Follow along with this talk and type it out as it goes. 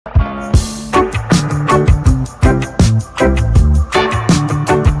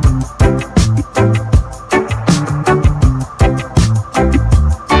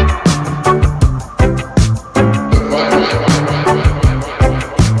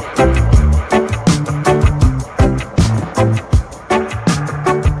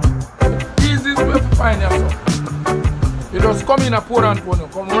come in a Port Antonio,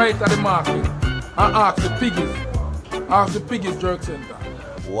 come right at the market and ask the Piggies. Ask the Piggy's Jerk Center.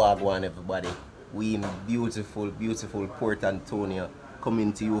 Wagwan everybody. We in beautiful, beautiful Port Antonio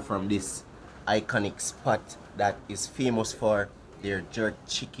coming to you from this iconic spot that is famous for their jerk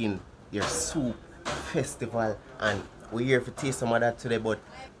chicken, their soup festival, and we're here to taste some of that today. But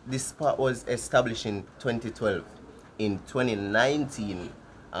this spot was established in 2012. In 2019,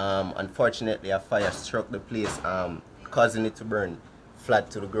 unfortunately a fire struck the place, causing it to burn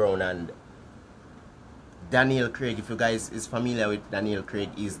flat to the ground. And Daniel Craig, if you guys is familiar with Daniel Craig,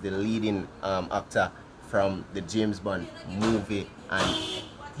 is the leading actor from the James Bond movie, and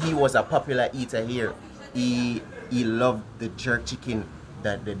he was a popular eater here. He loved the jerk chicken,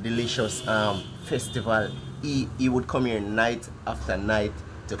 the delicious festival. He would come here night after night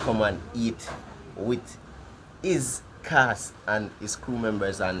to come and eat with his cast and his crew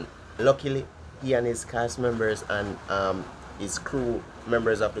members, and luckily he and his cast members and his crew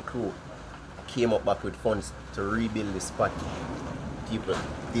members of the crew came up back with funds to rebuild the spot. People,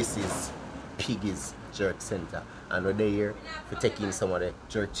 this is Piggy's Jerk Center, and we're here for taking some of the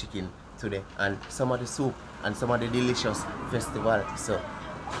jerk chicken today and some of the soup and some of the delicious festival. So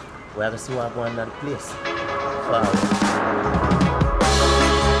we're going to see what going on the place.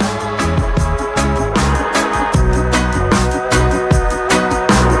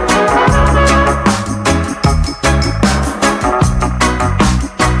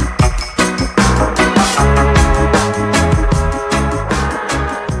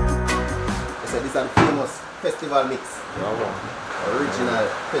 Festival mix, original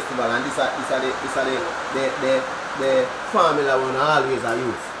festival, and this are the formula one always I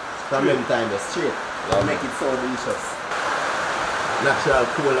use from them time straight. Make it so delicious. Natural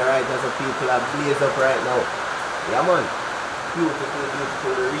cool, right? As the people are blaze up right now. Yeah man, beautiful,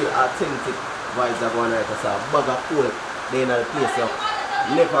 beautiful, the real authentic vibes are going right. That's a bag of cool they in the place, so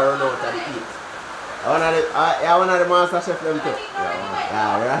never run out of the heat. I want the master chef them too.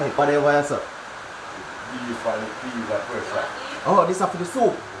 Yeah, right. Whatever you say. Oh, this is for the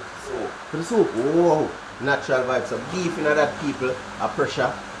soup. For the soup. Whoa. Natural vibes. So beef in that, people, a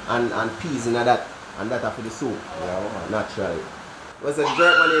pressure, and peas in that. And that are for the soup. Yeah, man. Naturally. What's the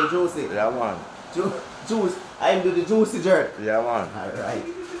jerk man named Juicy? Yeah, man. Juice. I do the juicy jerk. Yeah, man. Alright.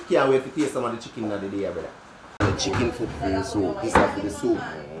 Can't wait to taste some of the chicken of the day, brother. The chicken food for the soup. This is for the soup.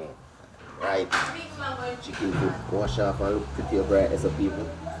 Right. Chicken food. Wash off and look pretty bright as a people.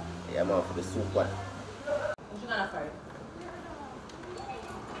 Yeah, man, for the soup one.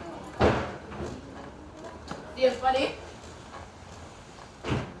 Yes, buddy.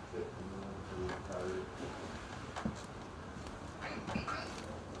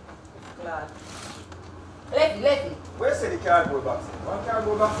 Glad. Letty. Where's the cardboard box? One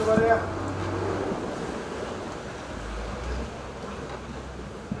cardboard box over there.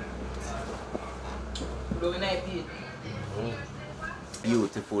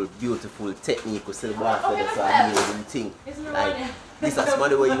 Beautiful, beautiful technique. We still want for this amazing thing. Like, this is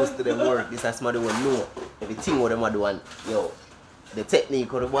somebody who used to them work. This is somebody who know everything what them are doing. Yo, the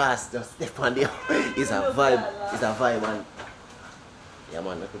technique of the boss just step on there. It's a vibe. It's a vibe, man. Yeah,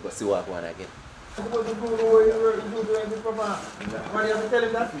 man. Let's go see what I want again. What do you have to tell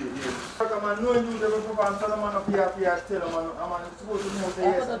him that? Man, no you do the perform, so the man up here tell him, I'm supposed to know say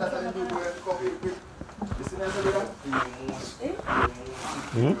yes, and that's how they do it with. Listen to that?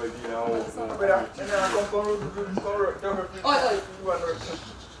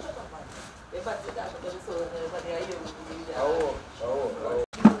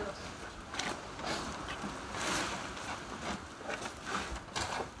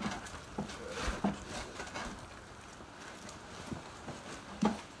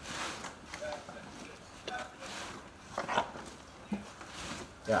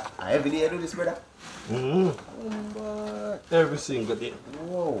 Yeah, every day I do this, brother. Every single day.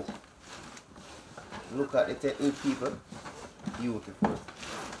 Whoa. Look at the technique, people. Beautiful.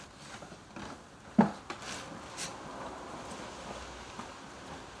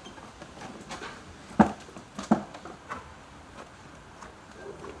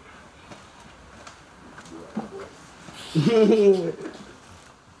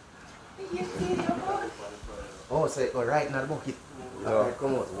 Oh, so it go right in the bucket. Okay,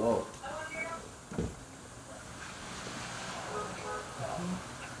 come out. Wow.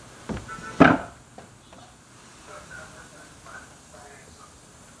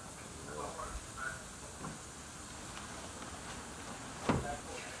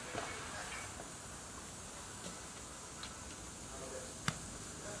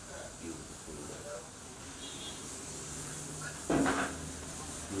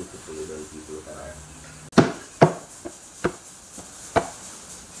 Beautifully done, people. Look at that.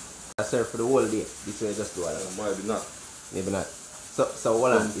 I serve for the whole day. This way just do it. Maybe not. Maybe not. So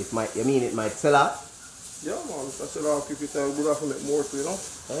hold on. It might. You mean it might sell out? Yeah, man. If I sell out, keep it good have to make more too, you know.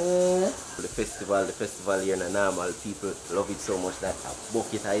 The festival here, and normal people love it so much that a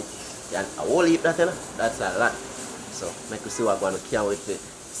bucket of it and a whole heap that, you know. That's a lot. So make you see what I'm going to can't wait to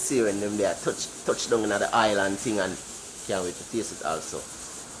see when them there touch down in the island thing, and can't wait to taste it also.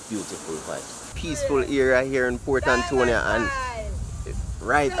 Beautiful vibes. Peaceful area here in Port Antonio, and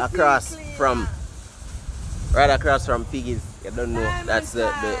right across from Piggy's. You don't know, that's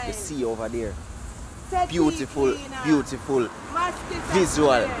the sea over there. Beautiful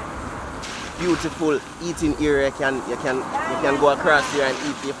visual, beautiful eating area. You can go across here and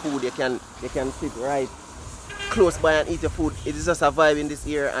eat your food. You can sit right close by and eat your food. It is just a vibe in this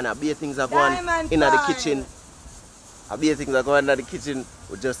area, and a bit things are going in the kitchen.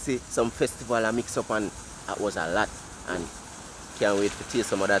 We just see some festival and mix up, and that was a lot. And can't wait to taste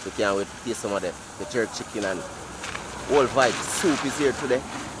some of that. We can't wait to taste some of the jerk chicken and whole vibe. Soup is here today.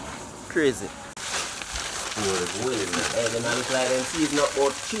 Crazy. Hey, the man look like them season up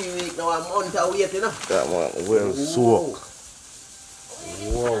about 3 weeks now, a month of wait, you know. That man well soaked.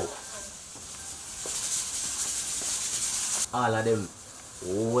 Whoa. All of them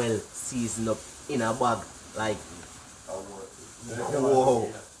well seasoned up in a bag, like, whoa.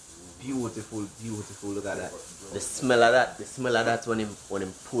 Beautiful. Look at that. The smell of that when him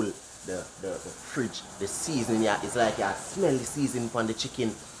pull the fridge, the seasoning, yeah, it's like you smell the seasoning from the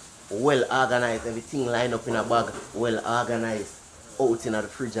chicken. Well organized, everything lined up in a bag, well organized out in the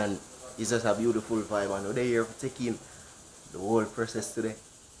fridge, and it's just a beautiful vibe. And we're here for taking the whole process today.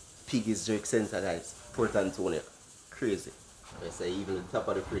 PIGGY'S JERK CENTER, guys, Port Antonio. Crazy. I say even the top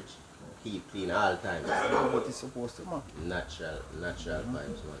of the fridge, keep clean all the time. What is supposed to, man? Natural vibes,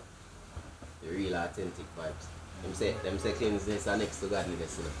 man. The real authentic vibes. Them say cleanliness are next to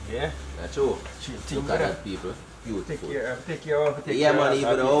godliness, you know. Yeah. That's true. Look at that, people. Beautiful. Take care of yeah, man,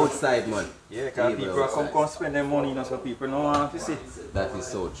 even the outside, man. Yeah, because people come spend their money, you know, so people don't want to see. That is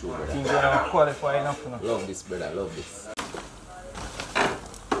so true, brother. Things are qualified enough, you know. Love this, brother, love this.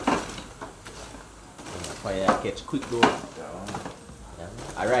 Fire catch quick though.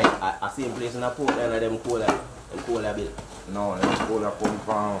 Yeah. Alright, I see a place in a port and them cola bill. No, them cola come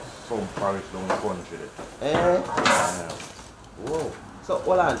from some parish down the country. Yeah. Whoa. So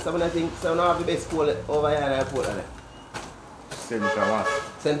hold on, some of the things, some of the best cola over here in the port. St. Thomas.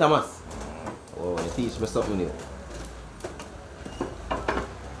 St. Thomas? Oh, you teach me something new.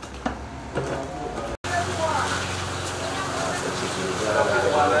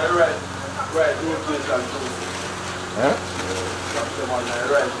 Right, do this and do this. Huh? Drop them on the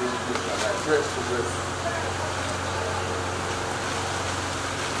right, do this and that. Dress to dress.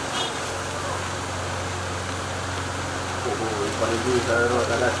 Oh, if I do it, I don't know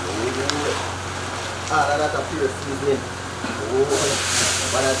that. Ah, that's a pure seasoning. Oh,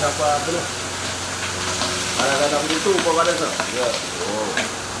 but that's a part, you know. That's a bit too, but that's a. Yeah. Oh.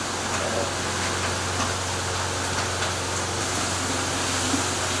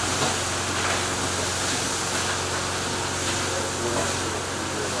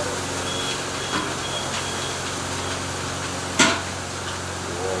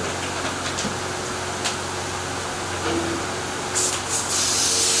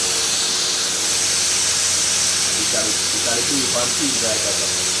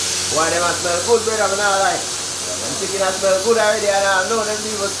 Why they must smell good, brother? I'm not like. Them chicken that smell good already, and I know them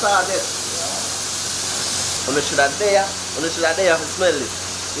people started. You should have there to smell it.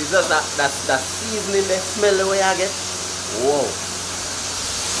 It's just that seasoning, the smell the way I get. Whoa.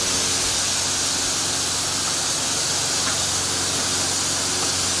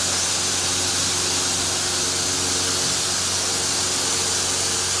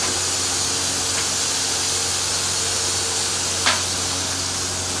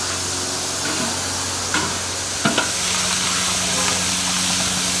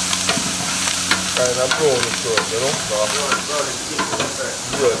 Kind of brown it first, you know?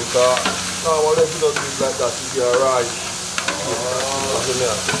 Yeah, because now what if you don't do it like that, you get a rice.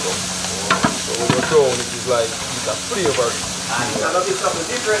 So when you brown it is like, it's a flavor. And it's going to be something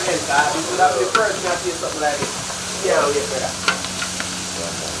different then, because this will have the first time I see something like this. Yeah, wait for that.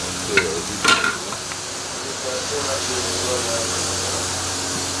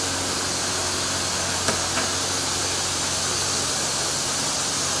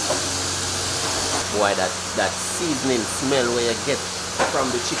 Boy, that seasoning smell where you get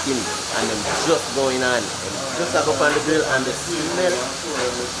from the chicken and them just going on. And just up on the grill and the smell,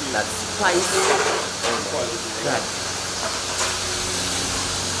 that spice. Oh my God.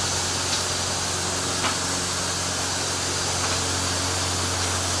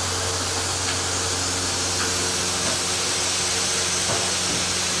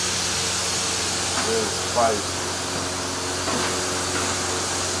 Spice.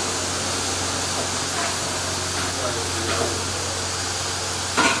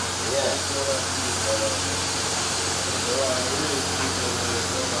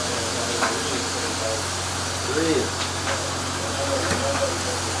 Real.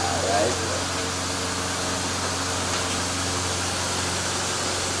 Alright.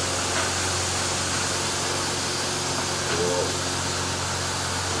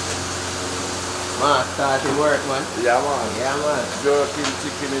 Man, starting work, man. Yeah, man. Yeah, man. Jerking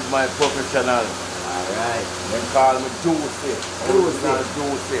chicken is my professional. Alright. They call me Juicy. Juicy.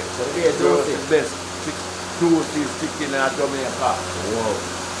 Juicy. So here, Juicy. The best juiciest chicken in Jamaica. Whoa.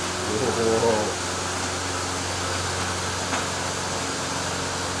 Whoa.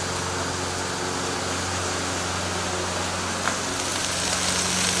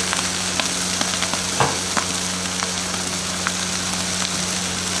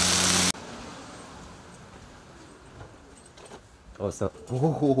 Oh, so,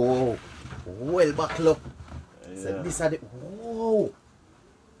 whoa, well back look. So this are the, whoa,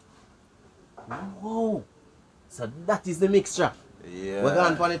 whoa. So that is the mixture. Yeah. We're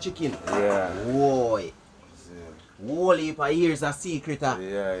going for the chicken. Yeah. Whoa. Whole heap of years a secret. Yeah, you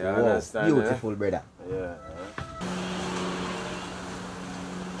whoa, understand. beautiful, brother. Yeah.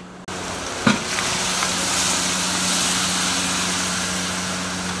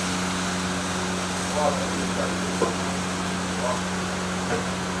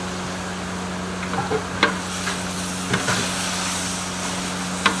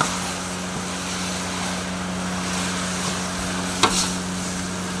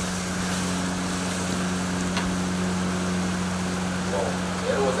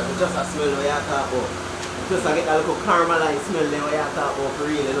 Just a smell where you talk about. Just a get a little caramelized smell there where you talk about for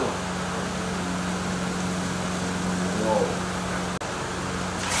real, you know. Wow.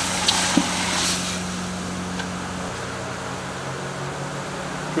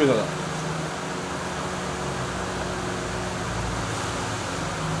 Prisoner.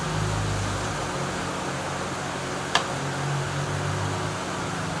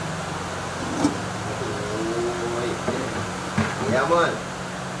 Yeah, man.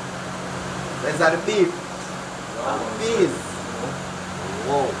 Let's have the beef. Beef.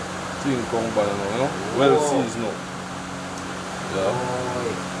 Whoa. Thing come by now, you know? Well seasoned now. Yeah.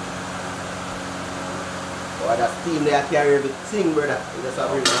 Oh, that steam there carry everything, brother. You just have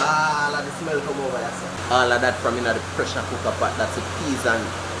to bring all of the smell come over there, sir. All of that from the pressure cooker pot. That's the peas and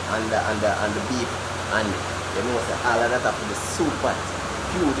the beef. And you know, so all of that after the soup pot.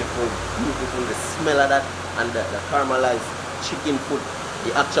 Beautiful, beautiful. The smell of that and the caramelized chicken foot. They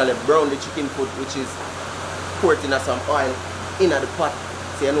actually brown the chicken foot, which is poured in some oil in the pot.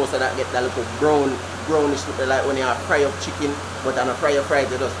 So you know, so that get that little brownish look like when you fry up chicken, but on a fry you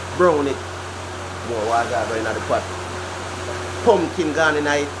just brown it. More water going in the pot. Pumpkin gone in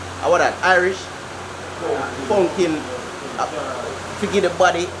it. What that? Irish? Pumpkin. Forget the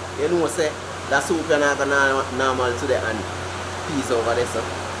body. You know, say that soup you're not gonna normal today, and peas over there, so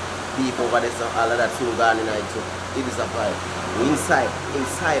beef over there, so all of that soup gone in it. So it is a vibe. Inside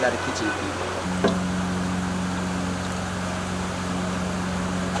of the kitchen, people.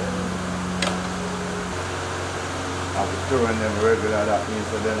 After throwing them regular, that means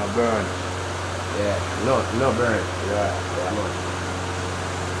that they're not burn. Yeah, no burn. Yeah. Yeah, no.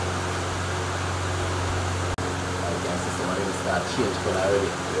 I guess somebody will start change color already.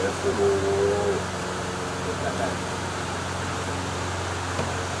 Yes, Look at that.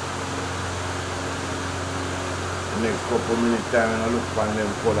 next couple minutes time and I look for them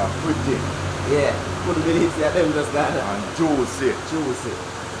color pretty. Yeah, couldn't believe that them just got it. And juicy. Juicy.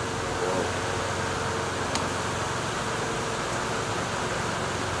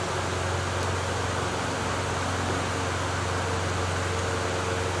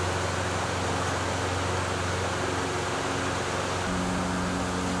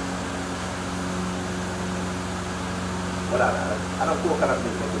 What I don't coconut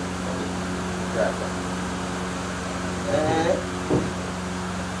milk of it. Yeah.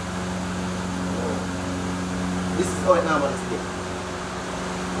 This is how it normally sticks.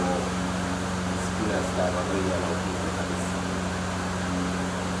 Spinach style, I'm going to allow people to look at this.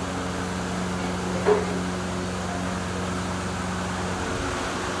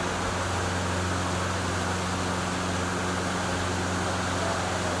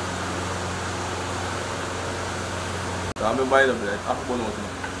 So I'm buying them like half a bun out, you know.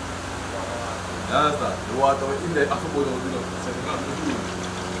 You understand? The water in there half a bun out, you know. So you can't do it.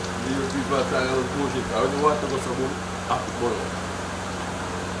 The people are trying to push it. I don't want to go so good, half a bun out.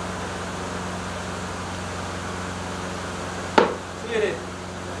 See it?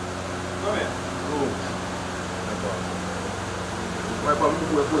 Come here. Boom. Why probably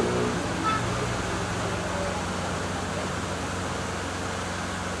before we put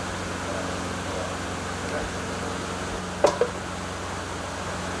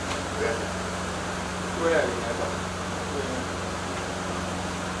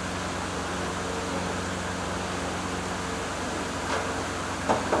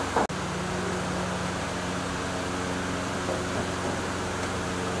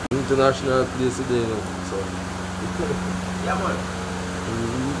international place today, you know, so. Yeah, man.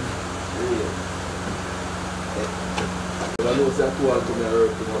 I know it's a tool to me, I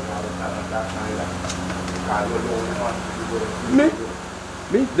work to me?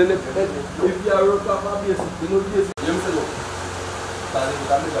 Me? Then if you are work off a basic, you know basic. You say look, starting with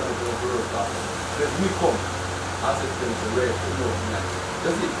a mega people to work off. Let me come and say things to work, you know,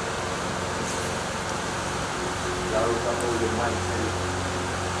 that's it. You are work off all the mindset.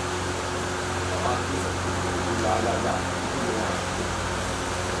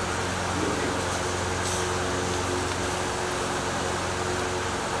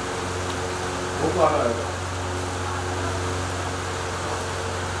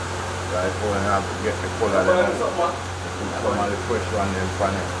 Right, we have to get the color them out. Some of the fresh one then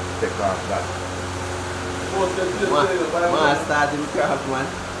pan it, take off that. Man, starting craft, man.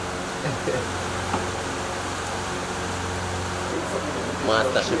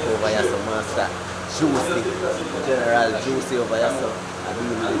 Master chef over here, so master juicy, general juicy over here, so I do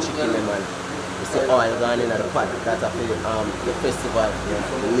the chicken, man. You see oil gone in at the pot because of the festival, the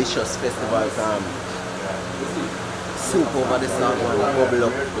delicious festival. Soup over the south one, bubble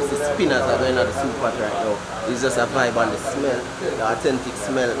up. You see spinners are going at the soup pot right now. It's just a vibe on the smell, the authentic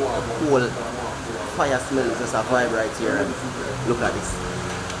smell, the cool fire smell is just a vibe right here. And look at this.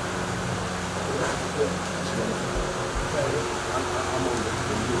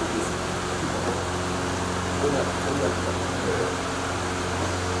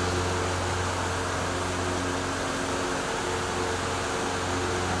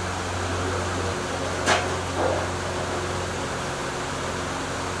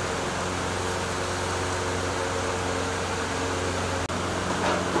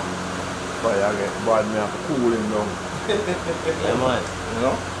 Fire get bad, me have to cool him down. Yeah, man. You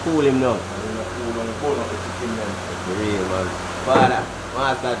know? Cool him now. Cool on the chicken then. Real, man. Father,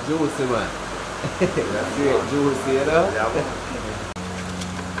 master juicy, man. That's great juicy, you know? Yeah, man.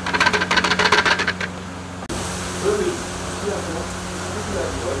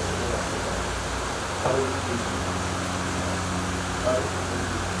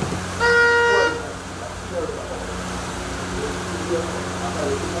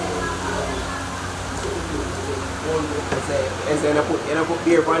 You don't put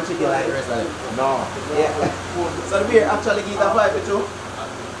beer on chicken like the rest of them? No. Yeah. So the beer actually gives a vibe too? Or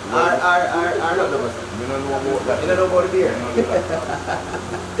not the best? You don't know about that. You don't know about the beer?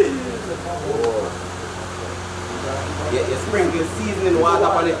 You sprinkle seasoning water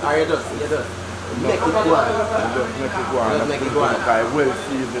on it, or you just make it go on. You just make it go on. Just make it go on. Because it's well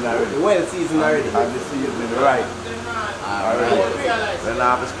seasoned already. Well seasoned already. And the seasoning right. Alright. Then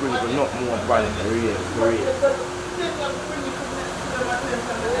I have to sprinkle not more on it. Real.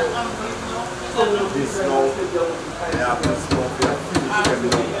 This now, I have to smoke and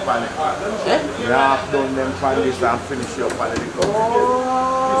finish them up on it. You have done them on this and finish up on it.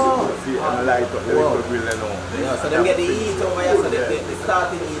 See, and light up the little grill and all. Yeah, so them get the heat over here, so they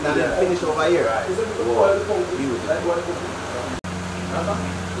start in heat and then finish over here. Wow. Beautiful.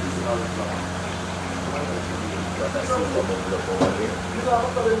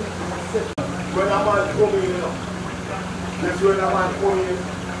 When a man come in, you know, that's when a man come in.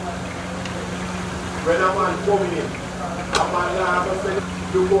 When a man come in, a man have to say,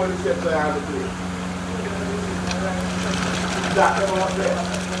 you go and set the other place. That's what I'm saying.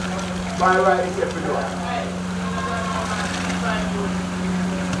 By right, it's every door.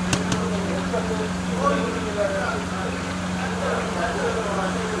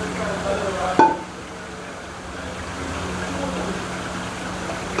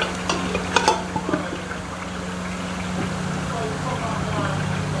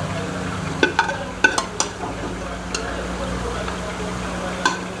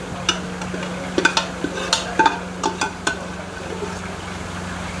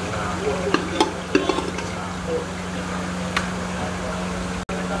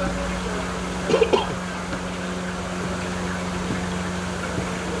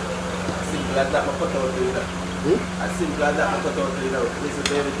 As that I cut out to you now. As simple as that I cut out to you now. This is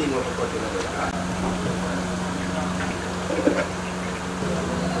everything I cut out.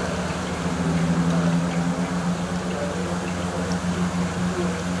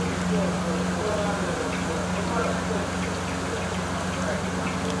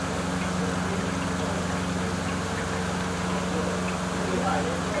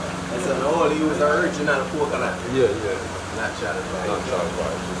 use the original coconut. Yeah, yeah. Natural vibes. Natural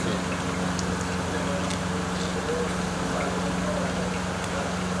vibes, you see.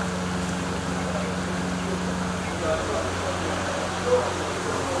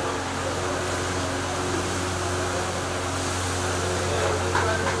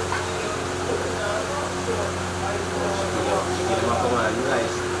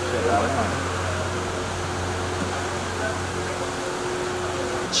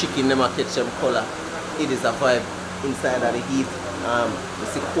 Chicken never catch them color. It is a vibe inside of the heat. You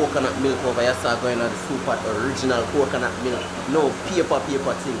see coconut milk over here, so going on the soup pot, original coconut milk. No paper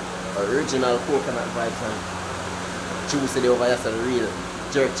thing. Original coconut vibes and juicy over here, so the real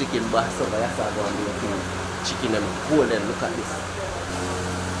jerk chicken bass over here, so going on the chicken them golden. Look at this.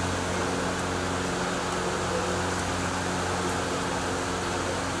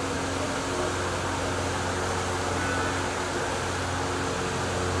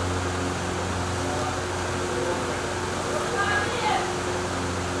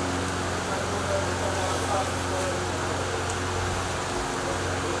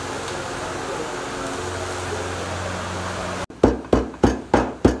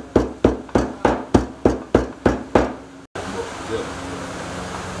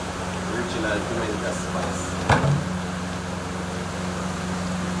 Original Jamaican spice.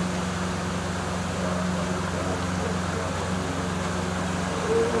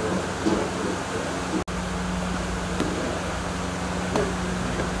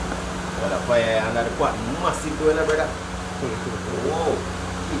 Well, the fire under the pot massive going on, brother. Whoa,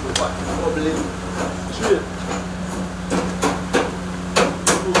 keep the pot bubbling. Straight.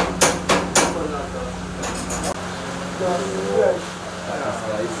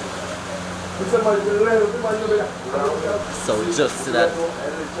 So just that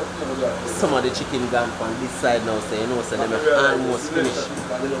some of the chicken gone on this side now, so you know, so them are almost finished.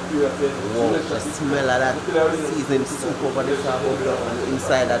 Wow, the smell of that seasoned soup over the top and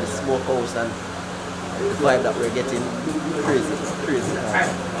inside of the smokehouse and the vibe that we're getting, crazy, crazy,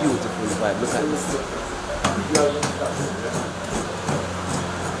 beautiful vibe. Look at this.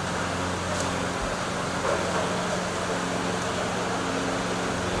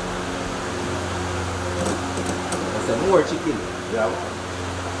 More chicken. Yeah.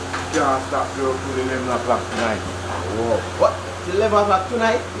 Can't stop till 11 o'clock tonight. Whoa. What? Till 11 o'clock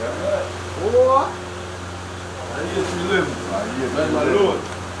tonight? Yeah. What? I used to live. I'm alone.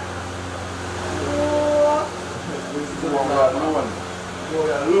 What?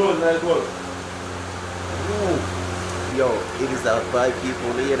 Alone, I go. Yo, it is a vibe,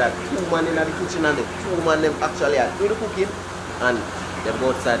 people. They hear that 2 man in the kitchen and the 2 man them actually are do the cooking and they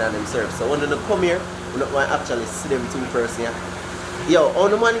go outside and them serve. So when they come here, we don't want to actually see them 2 person here. Yo, how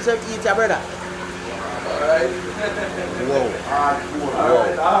the man is eat your brother? Alright. Whoa.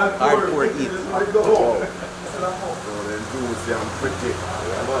 Hardcore. Hardcore eat. Whoa. So then juicy and pretty.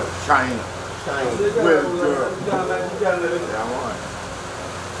 Shine. Shine. Well, girl. Yeah, man.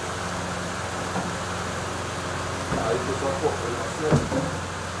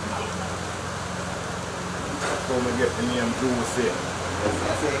 So we get the name juicy. I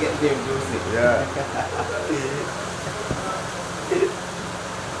say get them juicy. Yeah.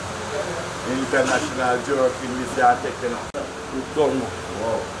 International jerk in this year taken up.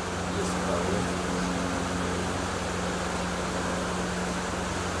 Wow.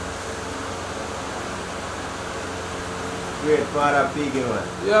 Great father Piggy, man.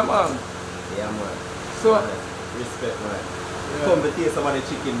 Yeah, man. Yeah, man. So, Respect, man. yeah. Come to taste some of the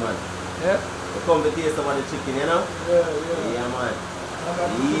chicken, man. Yeah? Come to taste some of the chicken, you know? Yeah. Yeah, man.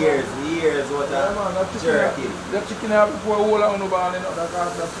 Years, what Yeah, man, a jerky. that chicken have before all I know about, you know, that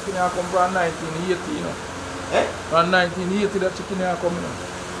chicken have come from 1980, you know. Eh? From 1980 that chicken have come, you know.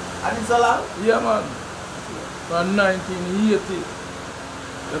 And it's so long? Yeah, man. From 1980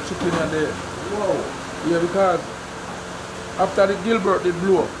 that chicken are there. Whoa. Yeah, because after the Gilbert did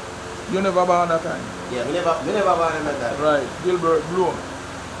blow, you never born that time. Yeah, we never born at that. Right, Gilbert blow.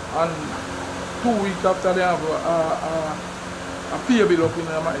 And 2 weeks after they have a pay bill up in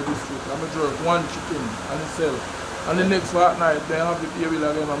my district. I'm jerk 1 chicken and it sell. And the next fortnight they have the pay bill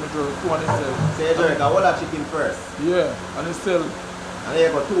again, I'm jerk 2 and it sell. So you jerk a whole lot of chicken first? Yeah, and it sell. And then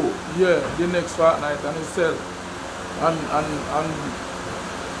you got 2? Yeah, the next fortnight and it sell. And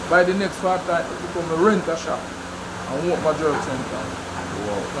by the next fortnight it become a rent a shop and work my jerk center.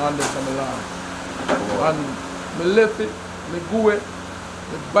 Wow. And that's my land. Wow. And me left it, me go it,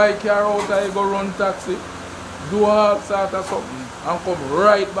 me buy car out I go run taxi, do all sort of something and come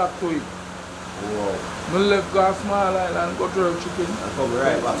right back to it. Wow. Me left go a small island and go jerk chicken. And come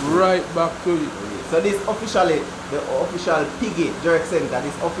right back. Right back to it. Yes. So this officially, the official Piggy Jerk Center,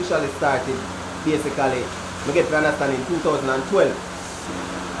 this officially started basically, I get to understand, in 2012.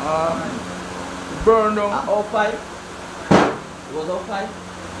 Burned down. 05? It was 05?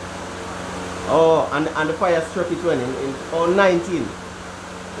 Oh, and the fire struck it when? In 19?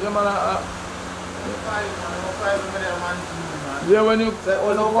 Yeah, man. Yeah, when you So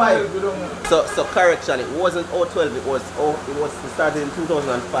it was 05. So correction, it wasn't 012, it was started in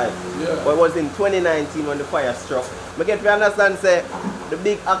 2005. Yeah. But it was in 2019 when the fire struck. I get to understand, say the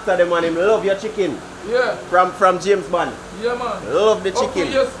big actor, the man, him love your chicken. Yeah. From James Bond. Yeah, man. Love the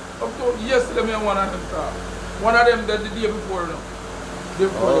chicken. Up to yesterday, me and one of them talk. One of them that the day before, you know. Day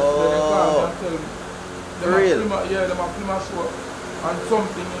before they call me and tell me. For real? Yeah, they might film a show. And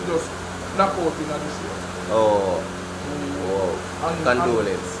something you just knock out in the show. Oh. Wow.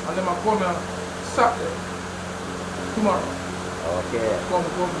 Condolence. And they might come here Saturday. Tomorrow. Okay. Come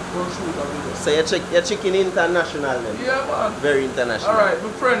shoot a video. So your chicken international then? Yeah, man. Very international. Alright, my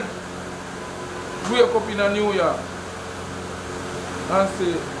friend. Wake up in a New York. And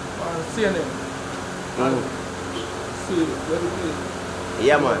say, CNN. And see, where the place.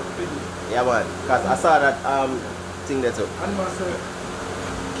 Yeah, man. Yeah, man. Because I saw that thing there too. And I said,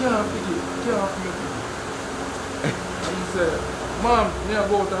 can't Piggy, can't Piggy. And he said, Mom, me I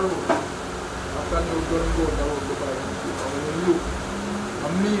go out the road. After you go out the road, go by the people. And when you look,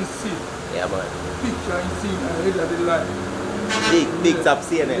 and me see, Yeah, man. picture and see, and head of the line. Big top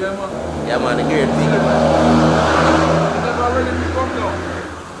CNN. Yeah, man. Yeah, man. The great Piggy, man. Never really become now.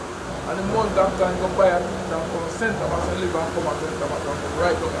 And the month after I go buy a picture and come center, I say, live and come and center, and come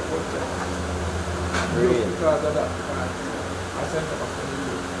right on the country. Really? Because of that. I sent them back to the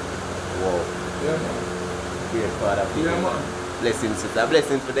Wow. Yeah, man. Great Father Piggy. Yeah, man. Blessings. It's a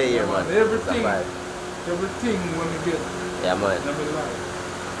blessing for the year, man. Everything. It's a vibe. Everything when we get. Yeah, man. Never lie.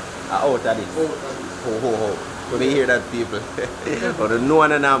 Out of this. Out of this. Ho, ho, ho. When you hear that, people, or the no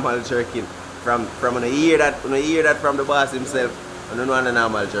one normal jerking. From when you hear that from the boss himself, and the no one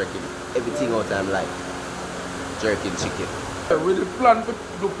normal jerking. Everything out of life. Jerking chicken. We the plan to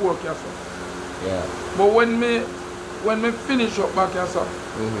do pork here, so. Yeah. But when me finish up back here, so,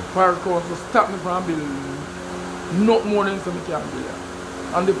 fire council stop me from building not more than some can build here.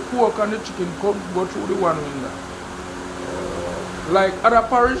 And the pork and the chicken come go through the one window. Like other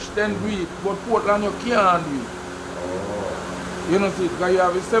parish then do it, but Portland you can't do it. You know see, because you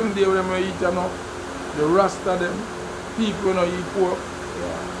have a 7 day when you eat, you know, the Rasta them, people you know eat pork.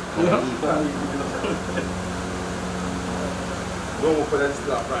 Yeah. You know? No more for them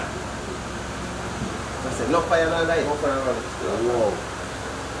slap, right? I said, no fire, no light. No fire, no light. Wow.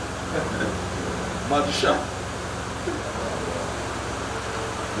 Magician.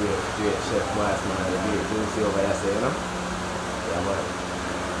 Great chef, Mars, man. Great juicy over here, say, you know? Yeah, man.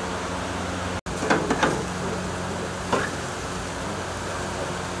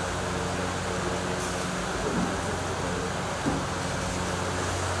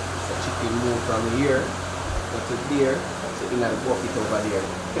 So chicken move from here to there, to in a bucket over there.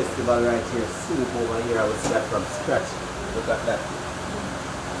 Festival right here, soup over here. I will start from scratch. Look at that.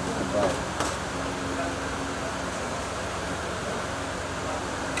 Wow.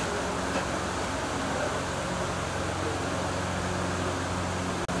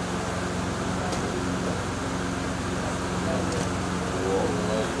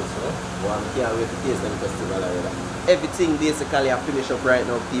 Can't wait to taste them festival already. Everything basically I finish up right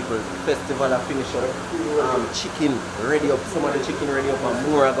now, people. Festival I finish up. Chicken ready up. Some of the chicken ready up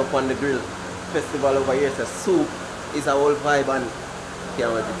and more I go up on the grill. Festival over here, so soup is a whole vibe and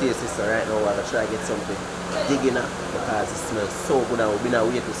can't wait to taste this. So right now we're gonna try to get something digging up because it smells so good and we've been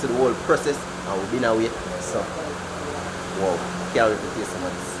away to see the whole process and we've been away. So wow, can't wait to taste some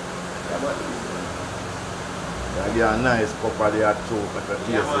of this. Yeah, man. I get a nice cup of that soup at the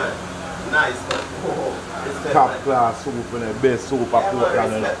Yeah, man. Nice, man. Oh, top class soup and the best soup of yeah,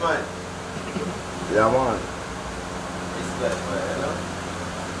 Portland. man. Respect, man. Yeah, man. Respect, man. You know?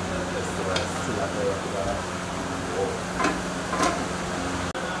 Still have to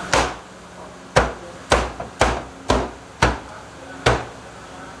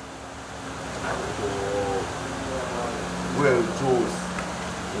Well juice.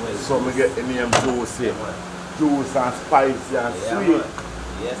 So me get the name juicy. Yeah, man. Juice and spicy and Yeah, sweet. man.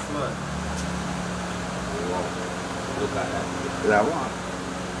 Yes, man. Wow. Look at that. Yeah, man.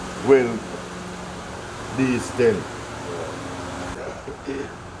 Well, these 10.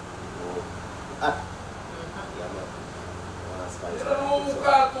 Ah. Yeah, man. Wanna spice You it don't know up, who so.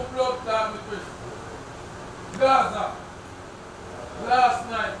 got to blood down with Chris? Gaza. Last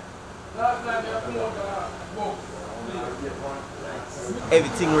night they put out a box. Nice.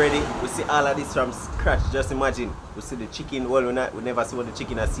 Everything ready. We see all of this from scratch. Just imagine. We see the chicken. Well, we never see what the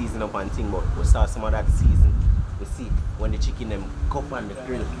chicken has seasoned up and thing, but we saw some of that season. We see when the chicken them cook on the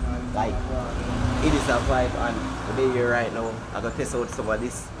grill. Like, it is a vibe, and we're here right now. I'm gonna test out some of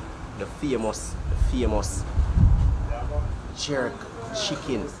this. The famous jerk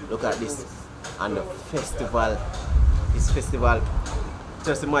chicken. Look at this. And the festival. This festival.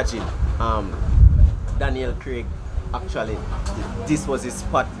 Just imagine. Daniel Craig, actually, this was his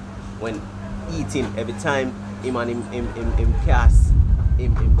spot when eating. Every time him and him cast,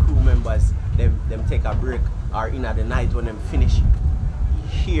 him crew members, them take a break, or in at the night when them finish,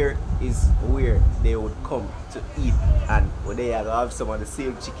 here is where they would come to eat. And when they have some of the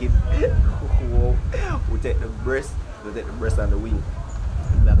same chicken, we take the breast and the wing.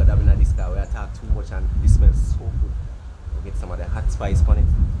 We are gonna have in this car. We attack too much and this smells so good. We get some of the hot spice on it.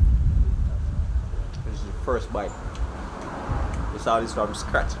 This is the first bite. We saw this from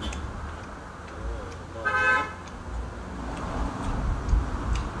scratch.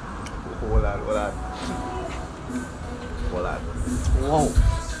 Hold on. Wow.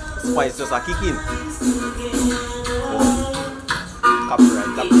 Spice just a kick in. Wow.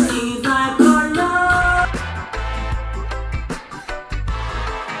 Copyright.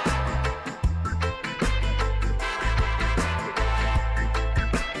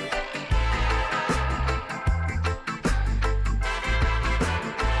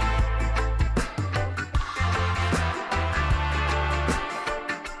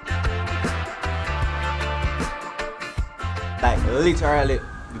 Like literally,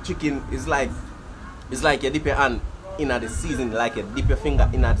 the chicken is like you dip your hand in at the season, like you dip your finger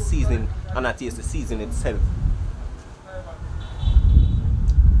in at the season and I taste the season itself.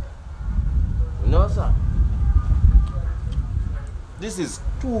 No sir. This is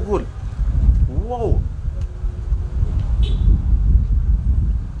too good. Whoa.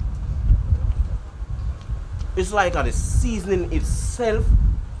 It's like the seasoning itself,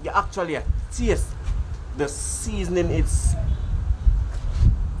 you actually taste the seasoning. It's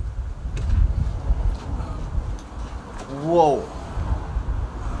whoa.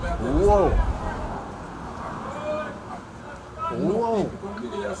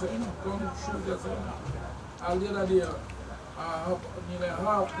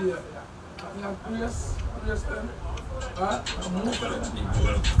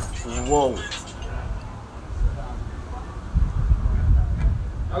 Whoa.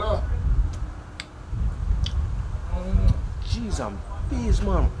 Hello. Jeez, I'm pissed,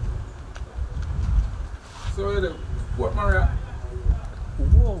 man. So what Maria?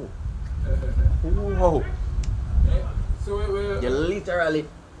 Whoa. Whoa. So You're literally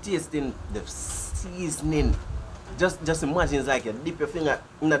tasting the seasoning. Just imagine it's like you dip your finger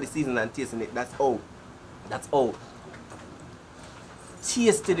in the seasoning and tasting it. That's all.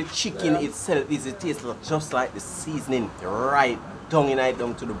 Tasting the chicken itself is it tastes just like the seasoning right down in it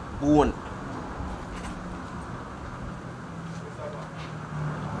down to the bone.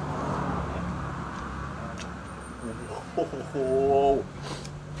 Oh.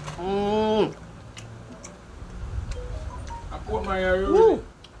 I put my really.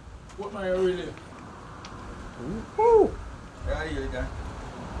 Put my really. Yeah, you got.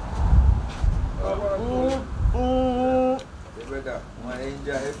 Brother, I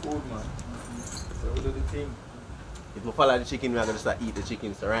enjoy food, man. So we do the thing. If we follow the chicken, we're gonna start eat the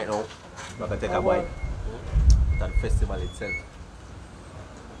chicken. So right now, we're gonna take a bite at the festival itself.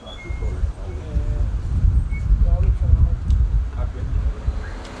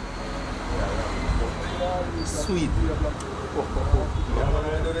 Sweet.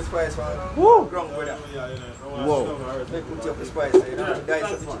 Do the spice, man. Woo! Ground, brother. Whoa. They put up the spice, you know,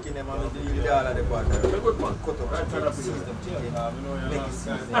 dice of the chicken, them, and we do all of the part. Cut up chicken, season the chicken, make it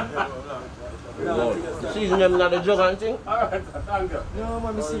season. Whoa. Season them in the jug and thing? Alright, thank you. No,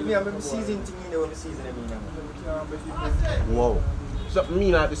 man, I'm season thing in there when I season them in there. Whoa. So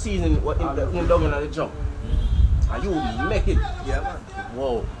mean like the season what in the dog in the jug. And you make it. Yeah, man.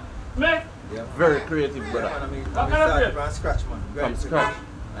 Whoa. Make. Yeah. Very creative, Yeah, brother. man, I mean, start from scratch, man. From scratch.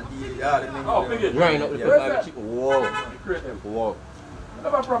 And the Oh, big it. Grind up the Yeah. chicken. Whoa. Create them. Whoa.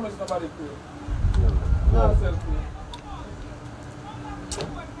 Never promise nobody to. Whoa.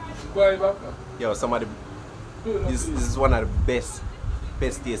 Go back. Yo, somebody. This is one of the best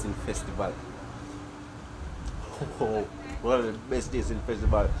tasting festival. Oh, one of the best tasting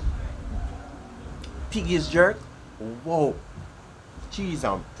festival. Piggy's jerk. Whoa. Cheese,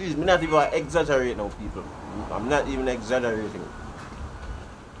 please, I'm not even exaggerating now, people. I'm not even exaggerating.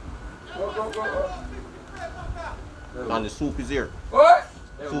 Go. And the soup is here. What?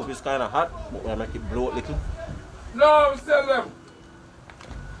 Soup is kind of hot, but we make it blow a little. No, tell them.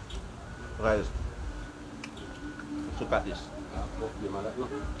 Guys, look at this.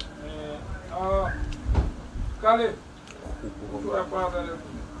 Kale, tu a partner.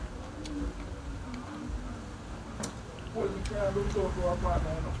 Well, we can't look to a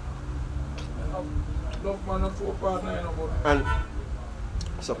partner, no man to a partner, And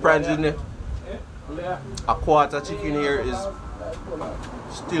surprisingly, a quarter chicken here is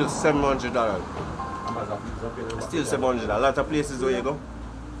still $700. Still $700. A lot of places where you go,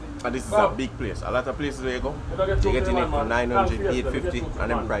 and this is a big place. A lot of places where you go, you're getting it for $900, $850,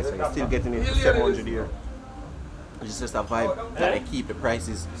 and then price. You're still getting it for $700 here. It's just a vibe that they keep the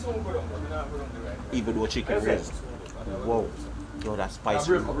prices, even though chicken raised. Whoa, yo, that spice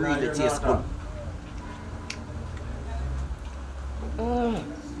really tastes good.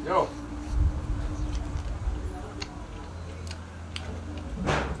 Yo.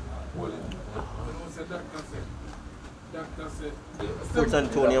 Doctor said. Port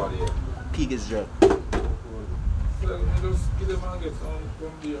Antonio, Piggy's Jerk. So just give them and get some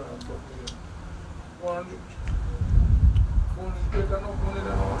from there and stuff there. 100.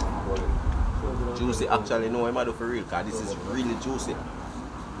 Juicy, actually, no, I'm do for real, because this is really juicy.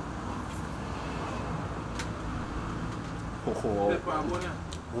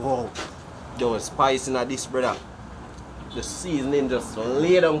 Whoa, yo, spice in this, brother. The seasoning just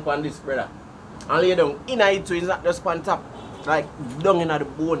lay down on this, brother. And lay down in it too, it's not just on top. Like down in the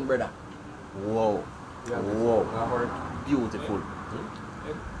bone, brother. Whoa. Whoa. Beautiful.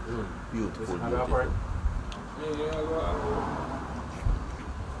 Beautiful, beautiful.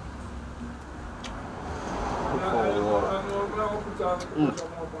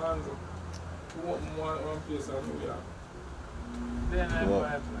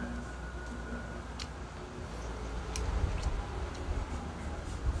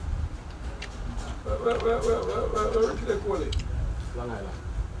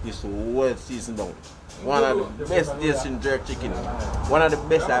 This well seasoned down. One of the best days in jerk chicken. One of the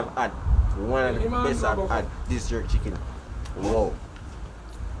best I've had. One of the best I've had this jerk chicken. Wow.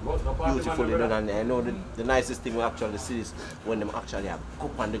 Beautifully done, and I know the nicest thing we actually see is when them actually have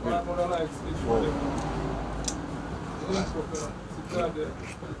cook on the grill. Wow.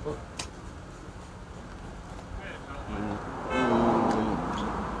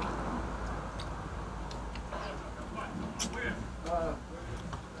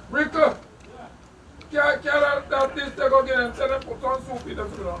 Rico, that this they go get and tell them put some soup in the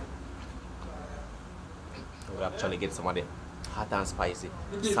floor. We actually get some of the hot and spicy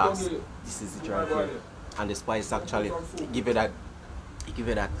sauce. This is it right here. And the spice actually give it that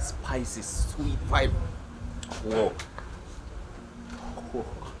spicy sweet vibe. Whoa.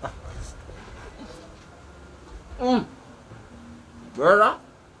 Brother.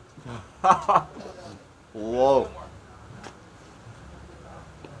 Whoa.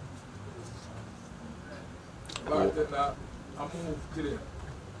 Bartender, I move today.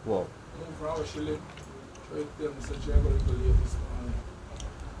 Whoa. Move from our Chile. Try to tell me such a good lady this morning.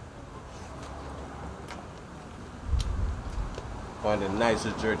 One of the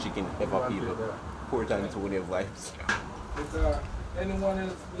nicest jerk chicken ever, people. Port Antonio vibes. If anyone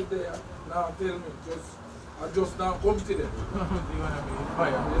else be there, now tell me. I just now come to them. You want to be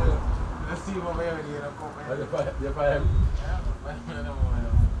fire? Yeah. Let's see what we are here. You're fire.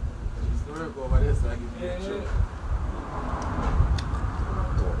 It's the work over there, so I give you a show.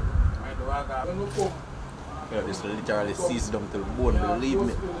 When we come, Yeah, this literally seasoned down to the bone, believe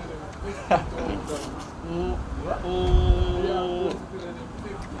me.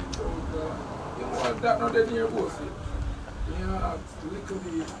 that not the near boss. Yeah, little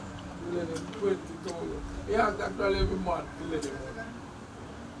bit, 20,000. Yeah, that's all every month.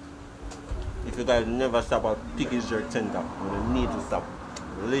 If you guys never stop at PIGGY'S JERK CENTER, you need to stop.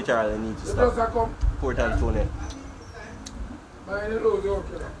 You literally need to Just stop. come. Port Antonio. Buy any loads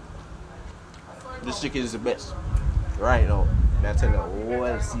okay. This chicken is the best. Right now. I tell you,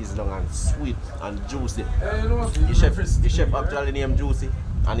 well seasoned and sweet and juicy. Hey, you know, The chef actually named Juicy,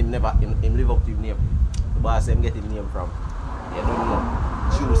 and him never him live up to his name. The boss him get his name from. You don't know.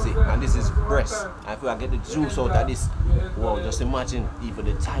 Juicy. And this is breast. And if I get the juice out of this, wow, just imagine even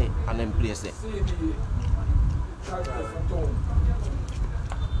the thigh and then place it. see the tastiest from town.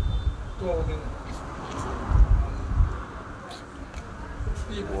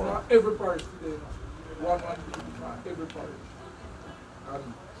 People from every parish today. One people from every parish. And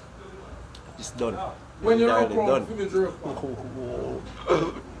It's done. when you Entirely come done. to the jerk,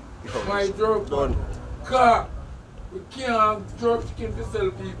 my It's jerk done. car, we can't jerk chicken to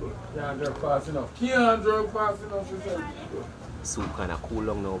sell people. Yeah, they're fast enough. Can't jerk fast enough to sell people. Soup kind of cool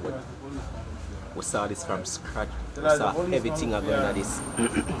long now, but we saw this from scratch. We saw everything going at this.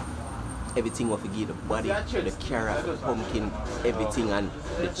 everything what we give the body, the carrot, the pumpkin, everything, and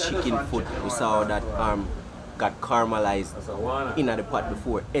the chicken foot. We saw that got caramelized in the pot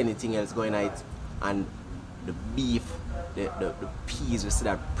before anything else going on it, and the beef, the peas, we see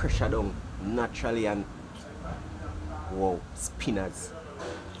that pressure down naturally, and wow, spinach.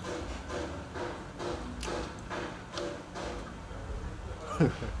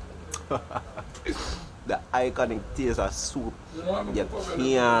 The iconic taste of soup. You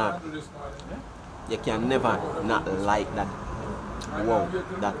can never not like that. Wow,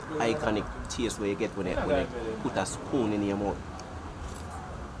 that iconic taste where you get when you put a spoon in your mouth.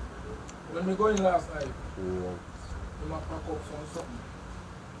 When we go in last night, Wow. we might pack up something.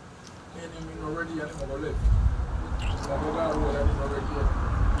 And him not ready and him go left. So I go down the road and him not ready yet.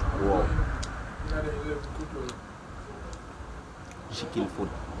 Wow. And then he left to close. Chicken foot,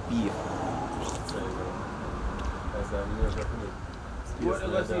 beef. What you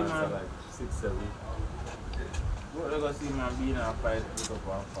gonna see, man? 6, 7. What you gonna see, man? Being a fight, put up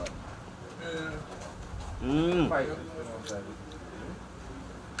and fight. Fight.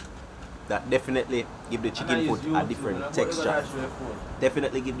 That definitely give the chicken foot a different texture.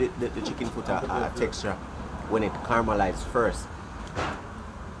 Definitely give the chicken foot a texture when it caramelized first.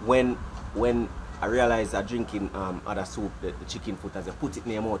 When I realized I drinking other soup, the chicken foot, as I put it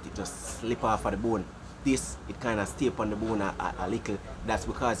in your mouth, it just slip off of the bone. This, it kind of stay upon the bone a little. That's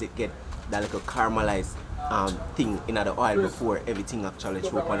because it get that little caramelized thing in the oil before everything actually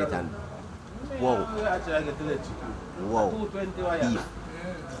throw upon it, and wow. Wow. Beef.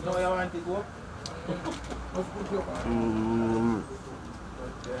 No, you want to go?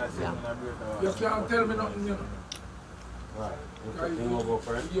 Yeah. You can't tell me nothing, you know. Right.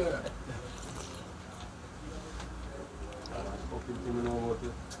 Yeah.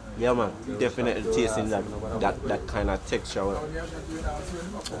 Yeah, man, definitely tasting that kind of texture.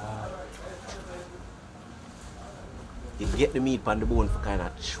 You get the meat on the bone for kind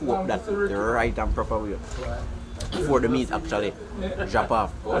of chew up that the right and proper way before the meat actually drop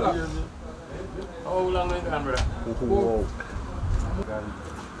off. How long is it, brother? Wow.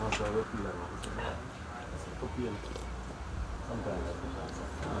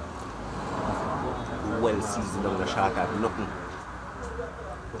 Well seasoned on the shark at nothing.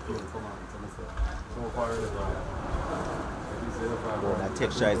 Oh, that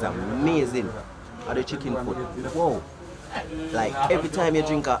texture is amazing. Of the chicken foot. Whoa. Like every time you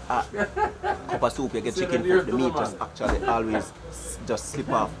drink a cup of soup, you get chicken foot, the meat just actually always just slip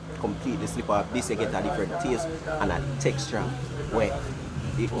off, completely slip off. This you get a different taste and a texture where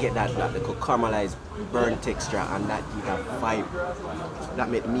you get that little caramelized burnt texture, and that give a vibe that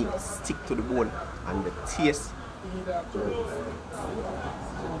make the meat stick to the bone, and the taste.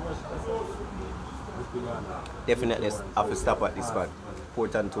 Definitely have to stop at this spot,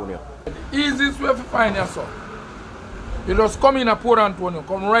 Port Antonio. Easiest way to find your son. You just come in at Port Antonio,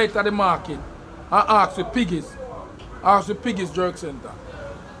 come right at the market and ask for Piggy's. Ask for Piggy'S Jerk Center.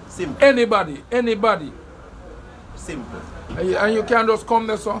 Simple. Anybody. Simple. And you can just come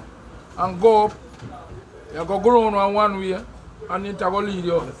there, son, and go up. You go around one way, and it will lead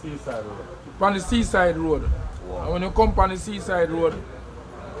you on the seaside road. Wow. And when you come on the seaside road,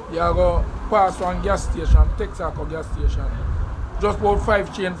 you go pass one gas station, Texaco gas station. Just about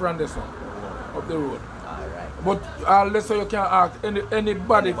 5 chain from there, son, up the road. Alright. But unless you can ask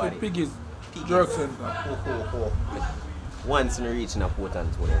anybody for Piggy'S Jerk Center. Once you reach in a Port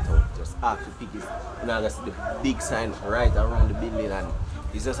Antonio town, just ask for Piggy's. You know, see the big sign right around the building, and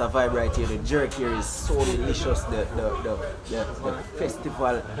it's just a vibe right here. The jerk here is so delicious. The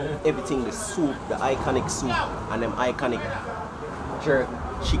festival, everything, the soup, the iconic soup, and them iconic jerk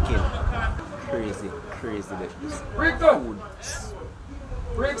chicken. Crazy. The food,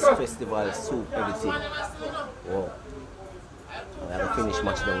 this festival, soup, everything. Wow. I gotta finish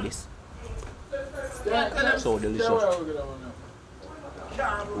much down this. So delicious.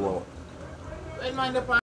 Wow.